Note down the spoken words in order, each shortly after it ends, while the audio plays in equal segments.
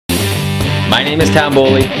My name is Tom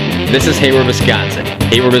Boley. This is Hayward, Wisconsin.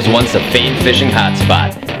 Hayward was once a famed fishing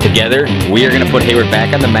hotspot. Together, we are going to put Hayward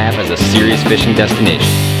back on the map as a serious fishing destination.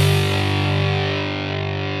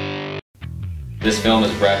 This film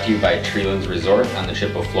is brought to you by Treelands Resort on the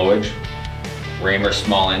Chippewa Raymer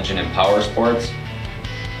Small Engine and Powersports,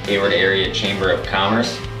 Hayward Area Chamber of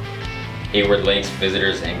Commerce, Hayward Lakes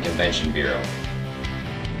Visitors and Convention Bureau.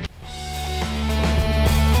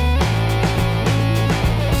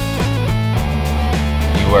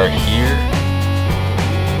 You are here.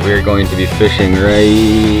 We are going to be fishing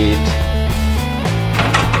right.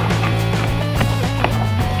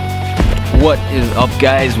 What is up,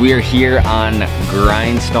 guys? We are here on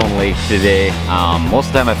Grindstone Lake today. Most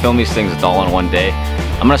of the time I film these things, it's all in one day.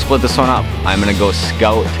 I'm gonna split this one up. I'm gonna go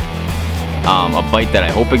scout a bite that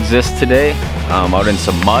I hope exists today out in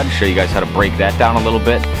some mud, show you guys how to break that down a little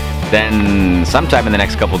bit. Then sometime in the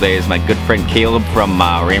next couple days, my good friend Caleb from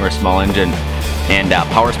Raymer Small Engine and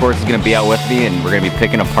Powersports is going to be out with me, and we're going to be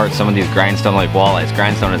picking apart some of these Grindstone Lake walleyes.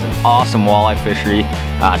 Grindstone is an awesome walleye fishery,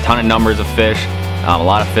 a ton of numbers of fish, a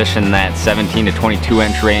lot of fish in that 17 to 22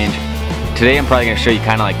 inch range. Today I'm probably going to show you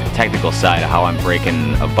kind of like the technical side of how I'm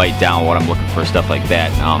breaking a bite down, what I'm looking for, stuff like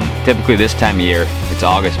that. Typically this time of year, it's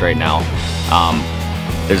August right now,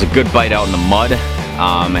 there's a good bite out in the mud,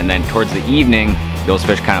 and then towards the evening those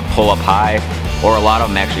fish kind of pull up high, or a lot of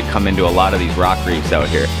them actually come into a lot of these rock reefs out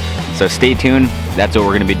here. So stay tuned, that's what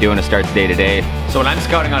we're going to be doing to start the day today. So when I'm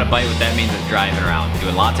scouting out a bite, what that means is driving around.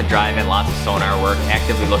 Doing lots of driving, lots of sonar work,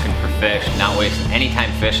 actively looking for fish, not wasting any time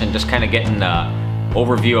fishing, just kind of getting the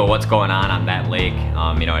overview of what's going on that lake,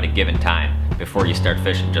 you know, at a given time before you start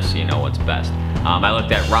fishing, just so you know what's best. I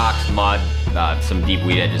looked at rocks, mud, some deep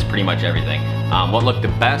weed edges, pretty much everything. What looked the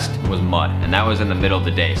best was mud, and that was in the middle of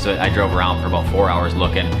the day. So I drove around for about 4 hours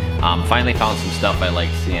looking. Finally found some stuff I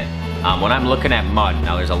liked seeing. When I'm looking at mud,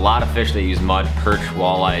 now there's a lot of fish that use mud, perch,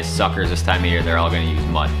 walleyes, suckers this time of year, they're all going to use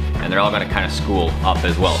mud. And they're all going to kind of school up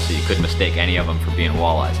as well, so you could mistake any of them for being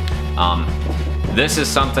walleyes. This is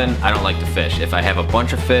something I don't like to fish. If I have a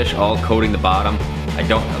bunch of fish all coating the bottom,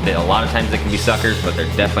 a lot of times they can be suckers, but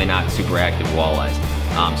they're definitely not super active walleyes.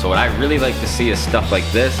 So what I really like to see is stuff like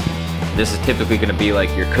this. This is typically going to be like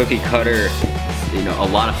your cookie cutter, you know, a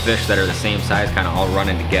lot of fish that are the same size, kind of all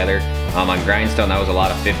running together. On Grindstone, that was a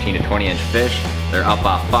lot of 15 to 20 inch fish. They're up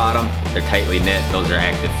off bottom, they're tightly knit, those are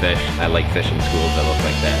active fish. I like fishing schools that look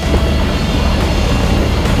like that.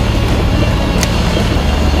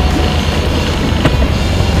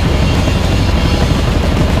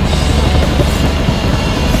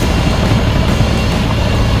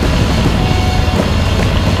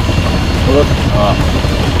 Look up.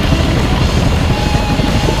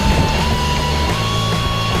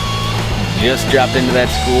 Just dropped into that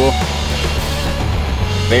school,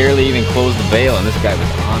 barely even closed the bail, and this guy was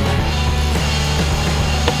on there.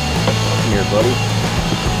 Come here, buddy.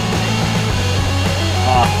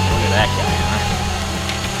 Oh, look at that guy, huh?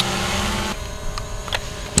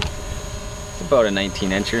 It's about a 19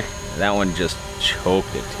 incher. That one just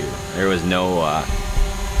choked it too. There was no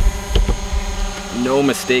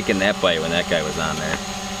mistaking that bite when that guy was on there.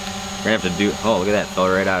 We're gonna have to do, oh look at that, fell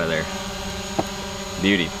right out of there.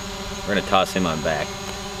 Beauty. We're gonna toss him on back.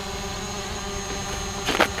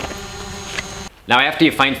 Now after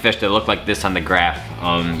you find fish that look like this on the graph,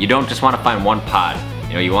 you don't just want to find one pod.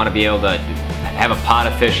 You know, you want to be able to have a pod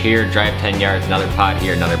of fish here, drive 10 yards, another pod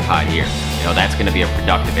here, another pod here. You know, that's gonna be a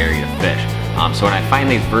productive area to fish. So when I find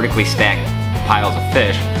these vertically stacked piles of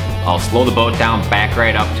fish, I'll slow the boat down, back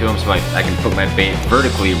right up to them so I can put my bait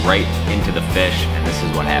vertically right into the fish, and this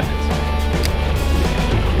is what happens.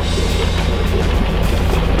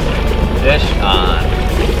 Fish on.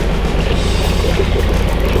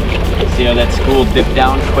 See how that school dipped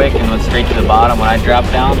down quick and went straight to the bottom when I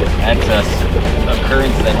dropped down? That's an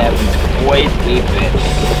occurrence that happens quite a bit.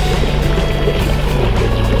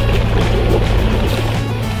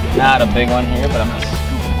 Not a big one here, but I'm going to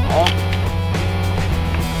scoop them all.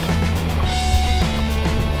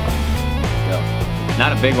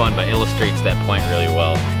 Not a big one, but illustrates that point really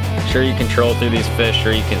well. Sure, you can troll through these fish,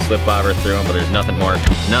 sure you can slip bobber through them, but there's nothing more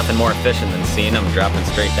efficient than seeing them dropping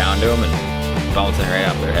straight down to them and bouncing right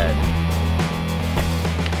off their head.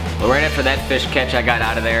 Well, right after that fish catch, I got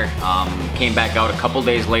out of there, came back out a couple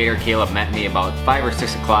days later. Caleb met me about 5 or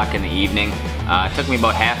 6 o'clock in the evening. It took me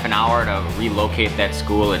about half an hour to relocate that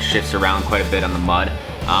school. It shifts around quite a bit on the mud.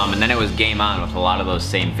 And then it was game on with a lot of those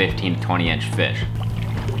same 15 to 20 inch fish.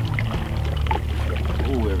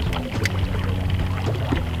 Ooh, there was one.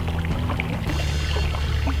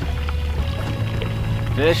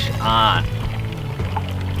 Fish on.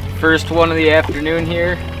 First one of the afternoon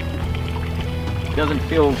here. Doesn't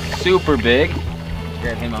feel super big.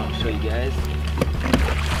 Grab him out and show you guys.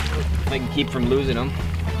 If I can keep from losing him.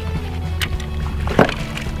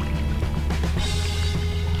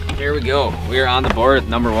 There we go. We are on the board with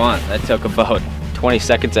number one. That took about 20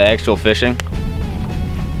 seconds of actual fishing.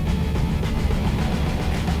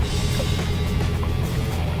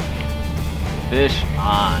 Fish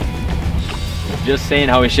on. Just saying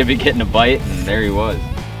how he should be getting a bite, and there he was.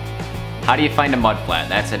 How do you find a mud flat?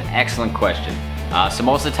 That's an excellent question. So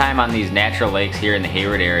most of the time on these natural lakes here in the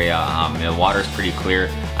Hayward area, the water's pretty clear.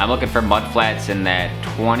 I'm looking for mud flats in that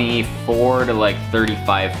 24 to like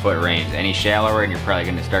 35 foot range. Any shallower and you're probably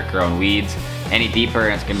gonna start growing weeds. Any deeper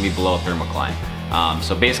and it's gonna be below thermocline.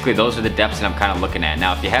 So basically those are the depths that I'm kind of looking at.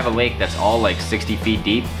 Now if you have a lake that's all like 60 feet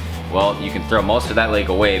deep, well, you can throw most of that lake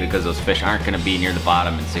away because those fish aren't gonna be near the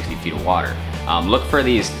bottom in 60 feet of water. Look for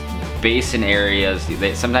these basin areas.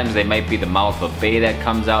 Sometimes they might be the mouth of a bay that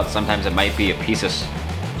comes out. Sometimes it might be a piece of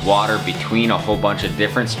water between a whole bunch of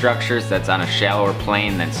different structures that's on a shallower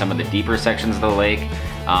plane than some of the deeper sections of the lake.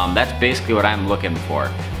 That's basically what I'm looking for.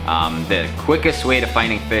 The quickest way to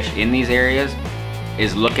finding fish in these areas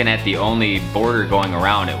is looking at the only border going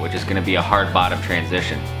around it, which is going to be a hard bottom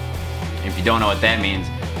transition. If you don't know what that means,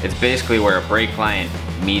 it's basically where a break line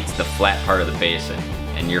meets the flat part of the basin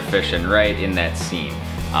and you're fishing right in that seam.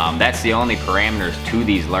 That's the only parameters to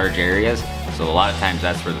these large areas, so a lot of times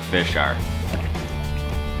that's where the fish are.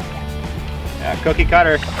 Yeah, cookie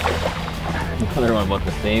cutter. Another one about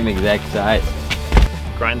the same exact size.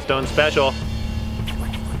 Grindstone special.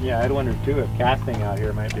 Yeah, I'd wonder too if casting out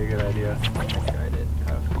here might be a good idea. I tried it,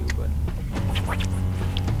 caught a few, but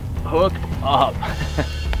hook up.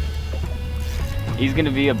 He's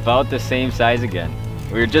gonna be about the same size again.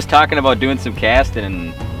 We were just talking about doing some casting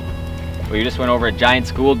and we just went over a giant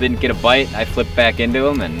school, didn't get a bite. I flipped back into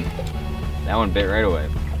him and that one bit right away.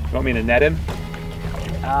 You want me to net him?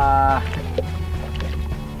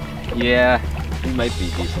 Yeah, he might be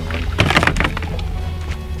a decent one.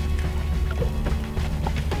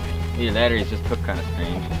 Either that or he's just hooked kind of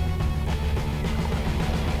strange.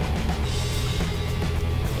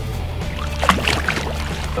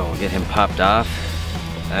 So we'll get him popped off.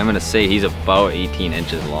 I'm gonna say he's about 18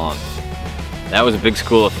 inches long. That was a big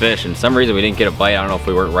school of fish, and for some reason we didn't get a bite. I don't know if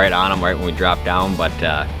we weren't right on him right when we dropped down, but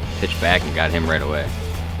pitched back and got him right away.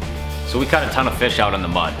 So we caught a ton of fish out in the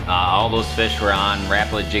mud. All those fish were on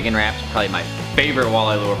rapid jigging wraps, probably my favorite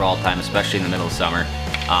walleye lure of all time, especially in the middle of summer.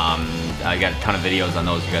 I got a ton of videos on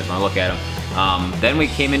those if you guys want to look at them. Then we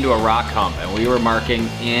came into a rock hump and we were marking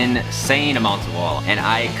insane amounts of walleye, and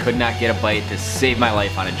I could not get a bite to save my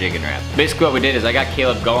life on a jigging wrap. Basically what we did is I got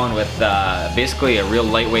Caleb going with basically a real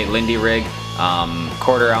lightweight Lindy rig,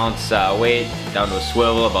 1/4 ounce weight, down to a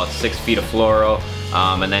swivel, about 6 feet of fluoro,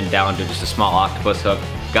 and then down to just a small octopus hook.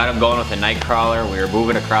 Got him going with a night crawler. We were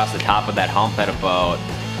moving across the top of that hump at about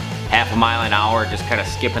half a mile an hour, just kind of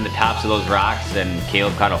skipping the tops of those rocks, and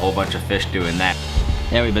Caleb caught a whole bunch of fish doing that.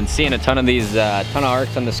 Yeah, we've been seeing a ton of these, ton of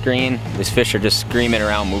arcs on the screen. These fish are just screaming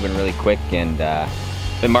around, moving really quick, and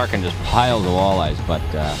been marking just piles of walleyes, but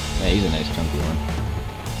yeah, he's a nice chunky one.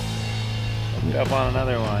 Hooked up on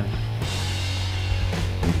another one.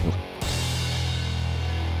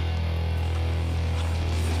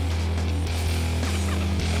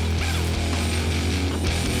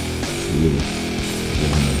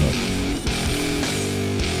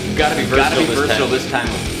 You've got to be versatile this time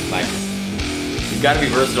of life. You've got to be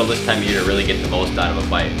versatile this time of year to really get the most out of a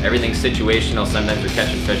bite. Everything's situational. Sometimes you're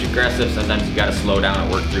catching fish aggressive. Sometimes you got to slow down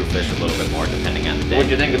and work through fish a little bit more depending on the day. What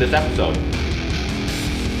did you think of this episode?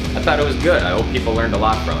 I thought it was good. I hope people learned a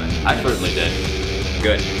lot from it. I certainly did.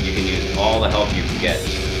 Good. You can use all the help you can get.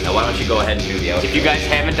 Now why don't you go ahead and do the outro. If you guys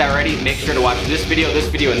haven't already, make sure to watch this video, and this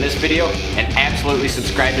video, and this video, and absolutely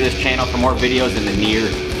subscribe to this channel for more videos in the near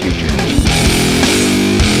future.